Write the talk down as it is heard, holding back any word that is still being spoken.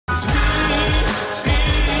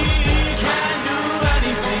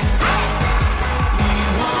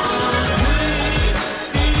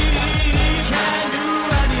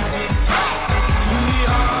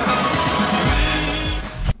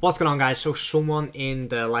What's going on, guys? So someone in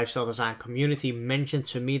the lifestyle design community mentioned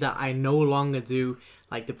to me that I no longer do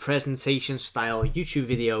like the presentation style YouTube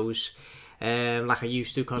videos like I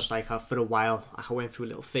used to, because for a while I went through a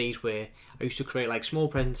little phase where I used to create like small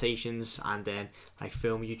presentations and then like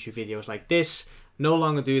film YouTube videos like this. No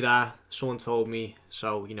longer do that. Someone told me,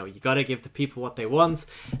 so you gotta give the people what they want.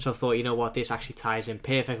 So I thought, you know what, this actually ties in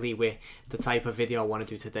perfectly with the type of video I want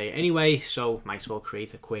to do today anyway, so might as well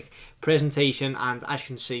create a quick presentation. And as you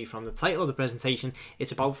can see from the title of the presentation,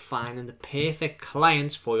 it's about finding the perfect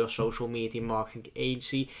clients for your social media marketing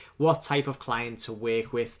agency, what type of client to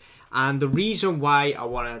work with. And the reason why I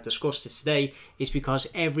want to discuss this today is because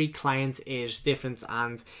every client is different,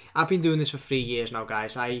 and I've been doing this for 3 years now,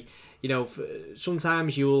 guys.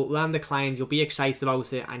 Sometimes you'll land a client, you'll be excited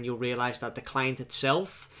about it, and you'll realize that the client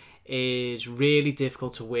itself is really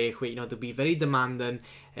difficult to work with. They'll be very demanding.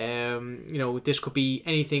 This could be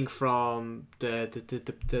anything from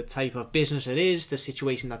the type of business it is, the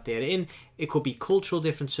situation that they're in. It could be cultural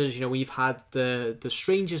differences. We've had the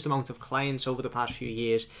strangest amount of clients over the past few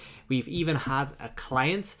years. We've even had a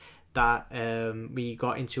client that we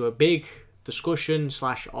got into a big discussion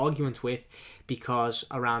 / argument with, because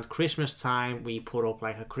around Christmas time we put up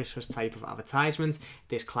like a Christmas type of advertisement.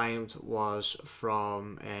 This client was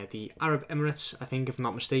from the Arab Emirates, I think, if I'm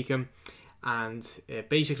not mistaken, and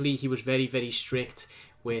basically he was very strict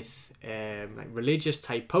with like religious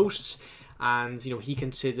type posts, and he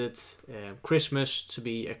considered Christmas to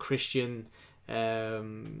be a Christian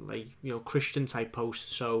Christian type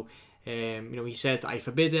post. So he said, I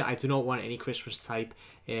forbid it. I do not want any Christmas type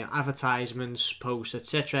advertisements, posts,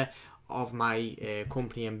 etc. of my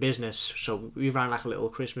company and business. So we ran like a little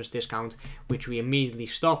Christmas discount, which we immediately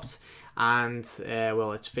stopped. And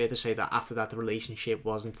well, it's fair to say that after that, the relationship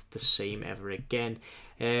wasn't the same ever again.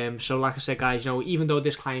 So like I said, guys, even though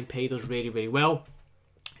this client paid us really well,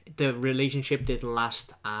 the relationship didn't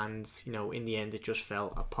last, and in the end it just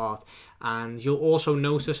fell apart. And you'll also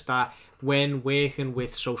notice that when working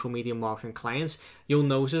with social media marketing clients, you'll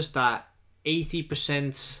notice that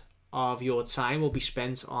 80% of your time will be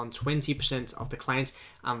spent on 20% of the client,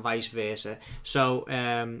 and vice versa. So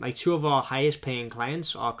like two of our highest paying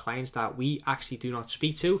clients are clients that we actually do not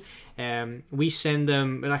speak to. We send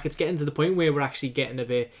them, like, it's getting to the point where we're actually getting a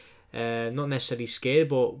bit not necessarily scared,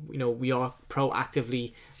 but we are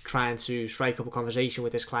proactively trying to strike up a conversation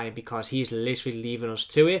with this client, because he's literally leaving us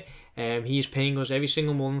to it. He's paying us every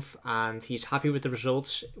single month and he's happy with the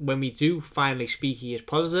results. When we do finally speak, he is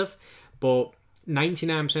positive, but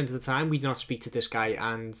 99% of the time we do not speak to this guy.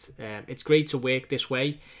 And it's great to work this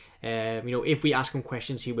way. If we ask him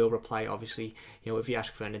questions, he will reply, obviously. If we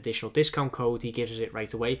ask for an additional discount code, he gives us it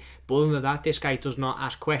right away. But other than that, this guy does not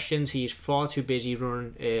ask questions. He's far too busy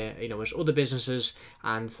running his other businesses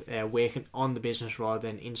and working on the business rather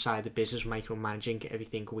than inside the business, micromanaging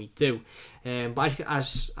everything we do. But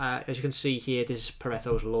as you can see here, this is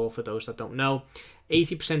Pareto's law for those that don't know.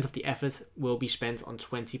 80% of the effort will be spent on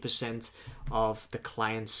 20% of the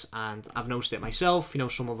clients, and I've noticed it myself.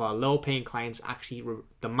 Some of our low paying clients actually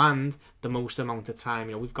demand the most amount of time.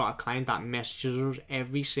 We've got a client that messages us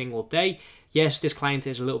every single day. Yes, this client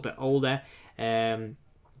is a little bit older.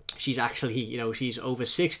 She's actually, she's over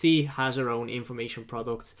 60, has her own information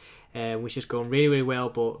product, which is going really well,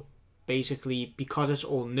 but basically because it's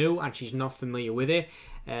all new and she's not familiar with it,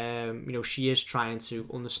 she is trying to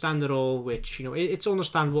understand it all, which it's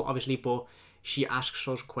understandable obviously, but she asks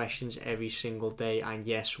us questions every single day, and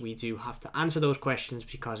yes, we do have to answer those questions,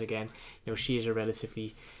 because again, she is a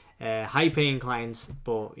relatively high paying client.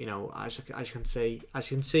 But as you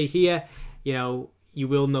can see here, you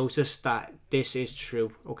will notice that this is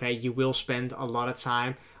true. Okay, you will spend a lot of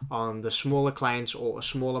time on the smaller clients or a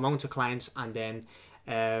small amount of clients, and then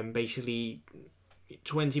basically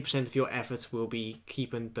 20% of your efforts will be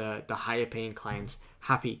keeping the higher paying clients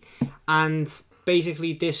happy. And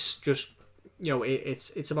basically this just,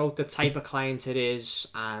 it's about the type of client it is,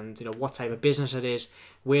 and what type of business it is,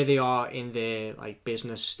 where they are in their like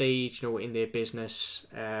business stage, in their business,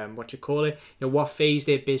 what phase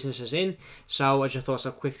their business is in. So I just thought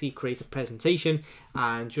I'd quickly create a presentation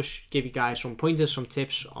and just give you guys some pointers, some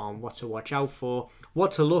tips on what to watch out for,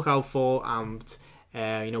 what to look out for, and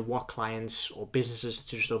what clients or businesses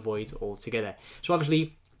to just avoid altogether. So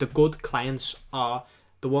obviously the good clients are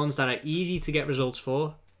the ones that are easy to get results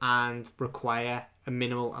for and require a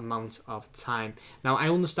minimal amount of time. Now, I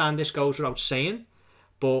understand this goes without saying,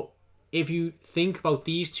 but if you think about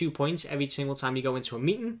these 2 points every single time you go into a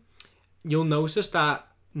meeting, you'll notice that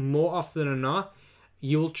more often than not,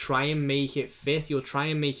 you'll try and make it fit, you'll try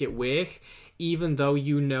and make it work, even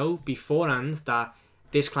though beforehand that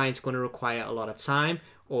this client's going to require a lot of time,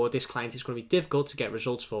 or this client is going to be difficult to get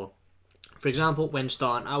results for. For example, when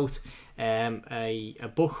starting out,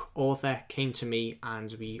 a book author came to me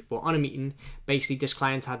and we were on a meeting. Basically, this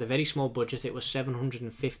client had a very small budget. It was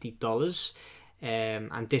 $750,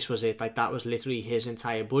 and this was it. Like, that was literally his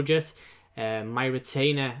entire budget. My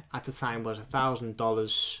retainer at the time was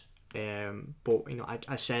 $1,000, but you know,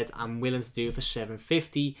 I said I'm willing to do it for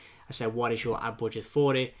 $750. I said, what is your ad budget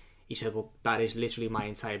for it? He said, well, that is literally my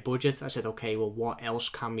entire budget. I said, okay, well, what else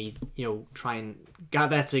can we, you know, try and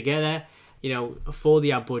gather together, you know, for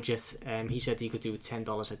the ad budget? He said he could do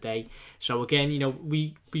 $10 a day. So again, you know,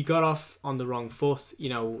 we got off on the wrong foot.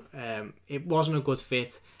 You know, it wasn't a good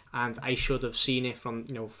fit, and I should have seen it from,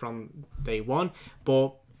 you know, from day one.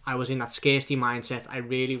 But I was in that scarcity mindset. I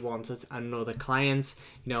really wanted another client.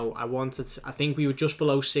 You know, I think we were just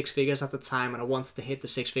below 6 figures at the time, and I wanted to hit the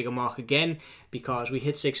 6-figure mark again, because we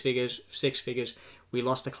hit 6 figures, we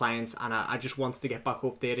lost a client, and I just wanted to get back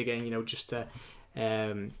up there again, you know, just to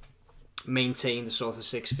maintain the sort of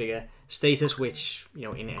 6-figure status, which, you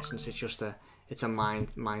know, in essence, it's a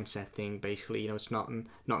mindset thing, basically. You know, it's nothing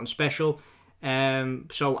special.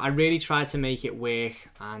 So I really tried to make it work,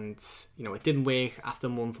 and you know, it didn't work after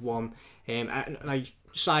month one. Like,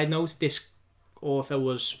 side note, this author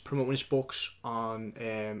was promoting his books on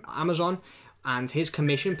Amazon, and his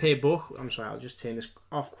commission per book, I'm sorry, I'll just turn this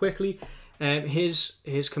off quickly.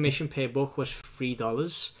 His commission per book was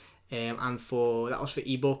 $3, and that was for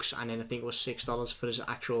ebooks, and then I think it was $6 for his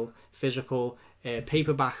actual physical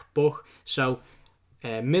paperback book. So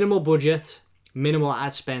minimal budget, minimal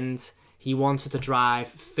ad spend. He wanted to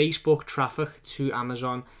drive Facebook traffic to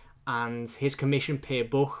Amazon, and his commission per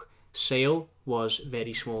book sale was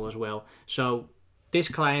very small as well. So this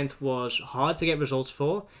client was hard to get results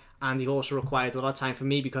for, and he also required a lot of time for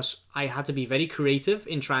me, because I had to be very creative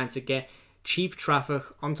in trying to get cheap traffic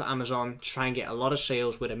onto Amazon to try and get a lot of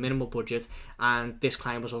sales with a minimal budget. And this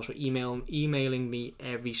client was also emailing me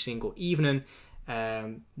every single evening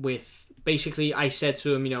with, basically, I said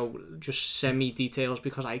to him, you know, just send me details,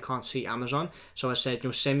 because I can't see Amazon. So I said, you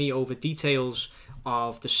know, send me over details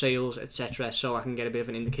of the sales, etc., so I can get a bit of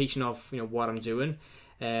an indication of, you know, what I'm doing,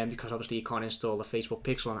 because obviously you can't install the Facebook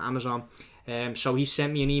Pixel on Amazon. So he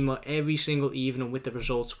sent me an email every single evening with the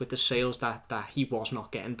results, with the sales that he was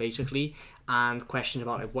not getting, basically, and questions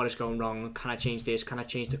about, like, what is going wrong, can I change this, can I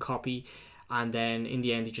change the copy? And then in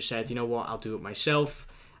the end, he just said, you know what, I'll do it myself.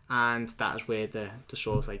 And that is where the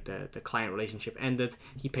sort of like the client relationship ended.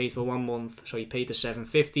 He paid for 1 month, so he paid the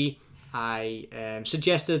 $750. I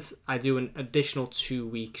suggested I do an additional 2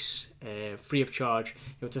 weeks free of charge,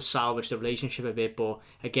 you know, to salvage the relationship a bit. But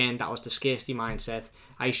again, that was the scarcity mindset.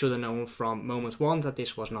 I should have known from moment one that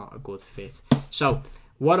this was not a good fit. So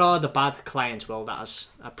what are the bad clients? Well, that is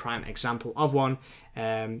a prime example of one.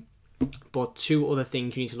 But two other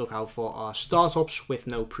things you need to look out for are startups with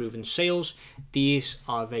no proven sales. These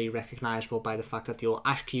are very recognizable by the fact that they'll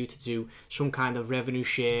ask you to do some kind of revenue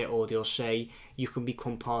share, or they'll say you can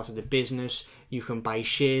become part of the business, you can buy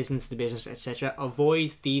shares into the business, etc.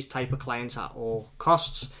 Avoid these type of clients at all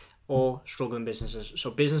costs, or struggling businesses. So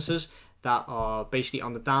businesses that are basically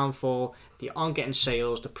on the downfall, they aren't getting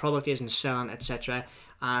sales, the product isn't selling, etc.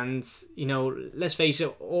 And, you know, let's face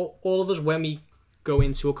it, all of us, when we go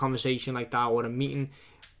into a conversation like that or a meeting,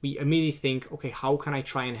 we immediately think, okay, how can I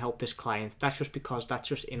try and help this client? That's just because that's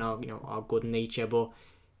just in our, you know, our good nature. But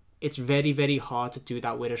it's very, very hard to do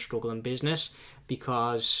that with a struggling business,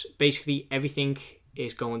 because basically everything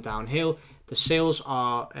is going downhill. The sales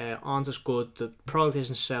aren't as good, the product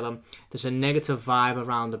isn't selling, there's a negative vibe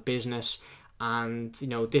around the business, and, you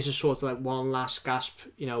know, this is sort of like one last gasp,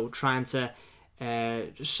 you know, trying to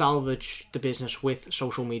salvage the business with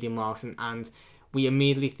social media marketing. And we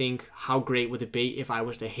immediately think, how great would it be if I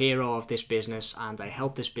was the hero of this business and I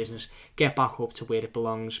helped this business get back up to where it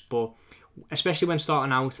belongs? But especially when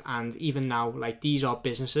starting out, and even now, like, these are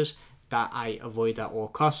businesses that I avoid at all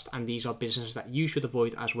costs, and these are businesses that you should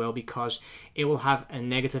avoid as well, because it will have a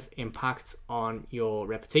negative impact on your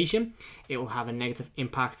reputation, it will have a negative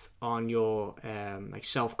impact on your like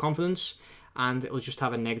self-confidence, and it will just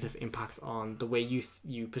have a negative impact on the way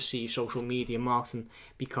you perceive social media marketing,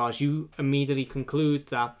 because you immediately conclude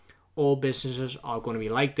that all businesses are going to be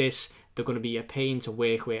like this, they're going to be a pain to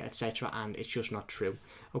work with, etc., and it's just not true.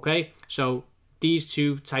 Okay, so these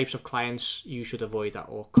two types of clients you should avoid at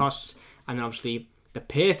all costs. And then obviously the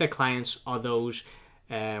perfect clients are those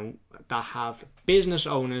that have business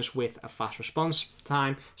owners with a fast response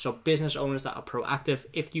time. So business owners that are proactive.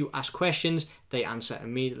 If you ask questions, they answer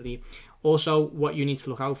immediately. Also, what you need to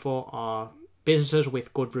look out for are businesses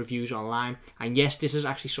with good reviews online. And yes, this is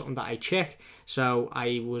actually something that I check. So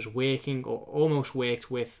I was working, or almost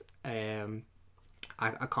worked with, I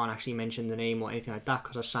can't actually mention the name or anything like that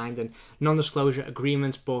because I signed a non-disclosure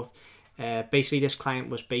agreement, but basically this client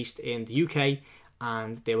was based in the UK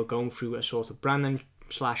and they were going through a sort of brand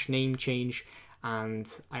 / name change,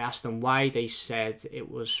 and I asked them why. They said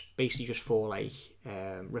it was basically just for like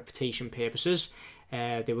reputation purposes.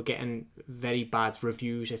 They were getting very bad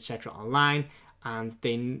reviews, etc. online, and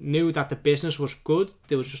they knew that the business was good.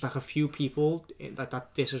 There was just like a few people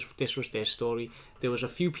that this was their story. There was a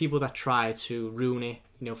few people that tried to ruin it,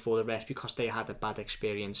 you know, for the rest because they had a bad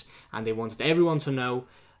experience, and they wanted everyone to know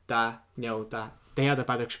that, you know, that they had a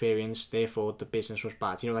bad experience, therefore the business was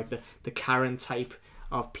bad. You know, like the Karen type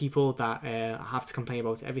of people that have to complain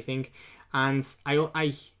about everything. And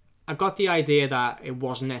I got the idea that it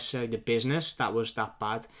wasn't necessarily the business that was that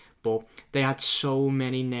bad, but they had so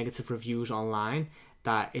many negative reviews online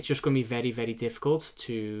that it's just going to be very, very difficult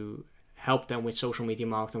to help them with social media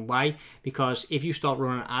marketing. Why? Because if you start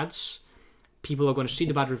running ads, people are going to see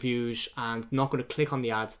the bad reviews and not going to click on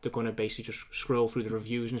the ads. They're going to basically just scroll through the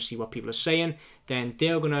reviews and see what people are saying. Then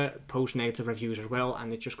they're going to post negative reviews as well,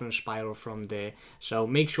 and it's just going to spiral from there. So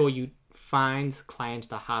make sure you find clients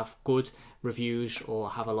that have good reviews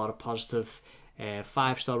or have a lot of positive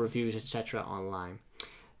 5-star reviews, etc. online.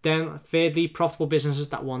 Then thirdly, profitable businesses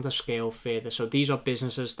that want to scale further. So these are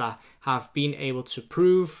businesses that have been able to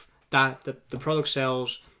prove that the product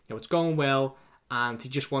sells, you know, it's going well, and they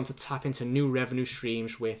just want to tap into new revenue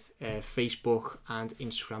streams with Facebook and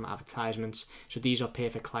Instagram advertisements. So these are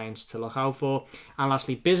perfect clients to look out for. And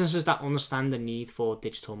lastly, businesses that understand the need for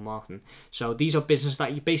digital marketing. So these are businesses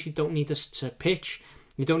that you basically don't need to pitch.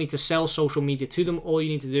 You don't need to sell social media to them. All you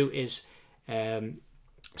need to do is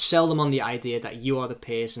sell them on the idea that you are the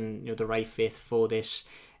person, you know, the right fit for this.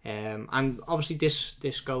 And obviously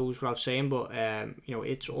this goes without saying, but you know,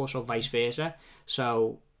 it's also vice versa.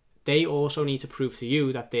 So they also need to prove to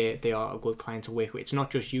you that they are a good client to work with. It's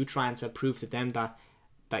not just you trying to prove to them that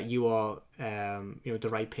you are you know, the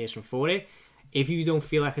right person for it. If you don't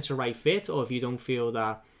feel like it's a right fit, or if you don't feel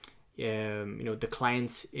that you know, the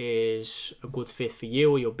client is a good fit for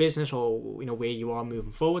you or your business, or you know, where you are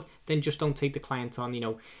moving forward, then just don't take the client on. You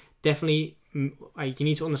know, definitely you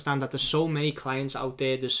need to understand that there's so many clients out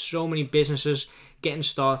there. There's so many businesses getting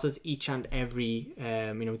started each and every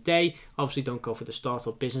you know, day. Obviously don't go for the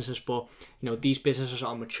startup businesses, but you know, these businesses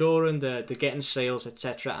are maturing, they're getting sales,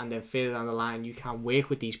 etc. And then further down the line you can work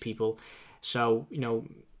with these people. So you know,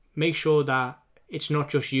 make sure that it's not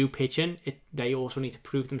just you pitching it, they also need to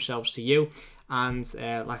prove themselves to you. And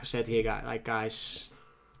like I said here, guys,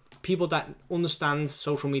 people that understand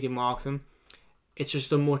social media marketing, it's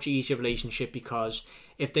just a much easier relationship, because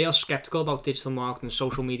if they are skeptical about digital marketing and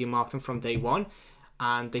social media marketing from day one,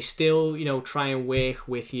 and they still, you know, try and work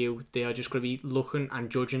with you, they are just going to be looking and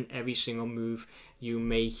judging every single move you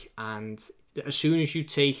make. And as soon as you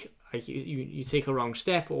take you take a wrong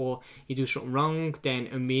step, or you do something wrong, then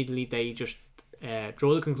immediately they just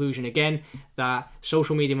draw the conclusion again that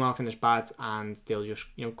social media marketing is bad, and they'll just,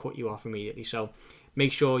 you know, cut you off immediately. So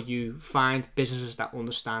make sure you find businesses that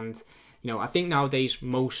understand. You know, I think nowadays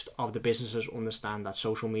most of the businesses understand that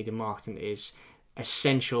social media marketing is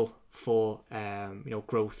essential for you know,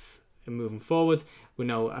 growth and moving forward. We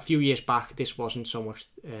know a few years back this wasn't so much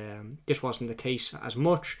this wasn't the case as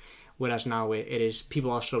much, whereas now it is.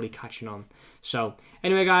 People are slowly catching on. So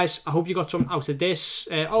anyway, guys, I hope you got something out of this.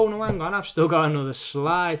 Oh no, hang on, I've still got another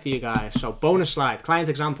slide for you guys. So bonus slide, client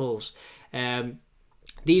examples.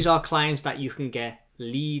 These are clients that you can get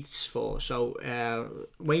leads for. So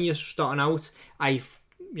when you're starting out, I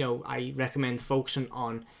recommend focusing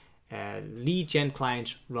on lead gen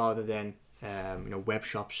clients rather than you know, web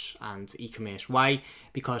shops and e-commerce. Why?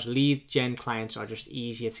 Because lead gen clients are just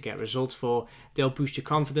easier to get results for. They'll boost your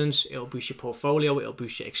confidence, it'll boost your portfolio, it'll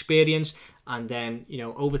boost your experience, and then, you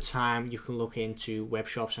know, over time you can look into web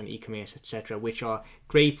shops and e-commerce, etc., which are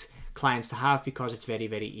great clients to have because it's very,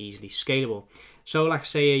 very easily scalable. So like I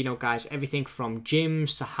say, you know, guys, everything from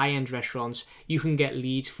gyms to high-end restaurants you can get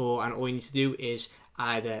leads for, and all you need to do is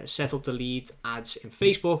either set up the lead ads in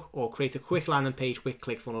Facebook or create a quick landing page with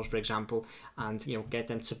ClickFunnels, for example, and, you know, get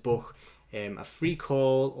them to book a free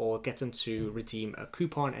call or get them to redeem a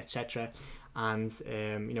coupon, etc. And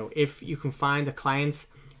you know, if you can find a client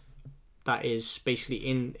that is basically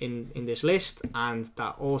in this list, and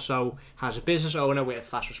that also has a business owner with a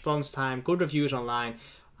fast response time, good reviews online,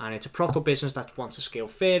 and it's a profitable business that wants to scale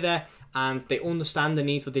further, and they understand the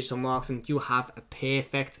need for digital marketing, you have a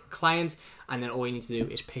perfect client. And then all you need to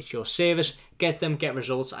do is pitch your service, get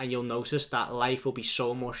results, and you'll notice that life will be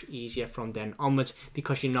so much easier from then onwards,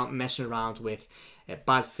 because you're not messing around with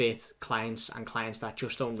bad fit clients and clients that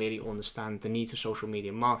just don't really understand the needs of social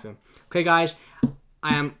media marketing. Okay, guys,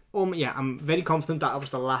 I'm very confident that was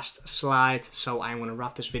the last slide, so I'm going to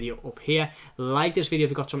wrap this video up here. Like this video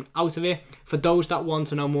if you got something out of it. For those that want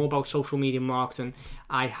to know more about social media marketing,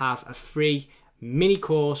 I have a free mini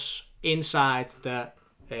course inside the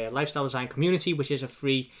lifestyle design community, which is a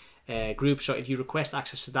free group. So if you request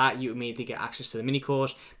access to that, you immediately get access to the mini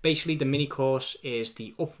course. Basically, the mini course is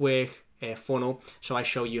the Upwork funnel. So I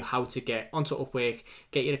show you how to get onto Upwork,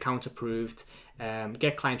 get your account approved,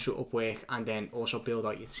 get clients through Upwork, and then also build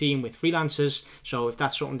out your team with freelancers. So if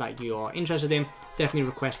that's something that you are interested in, definitely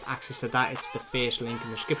request access to that. It's the first link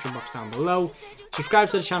in the description box down below. Subscribe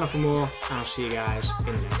to the channel for more, and I'll see you guys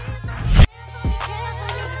in the next one.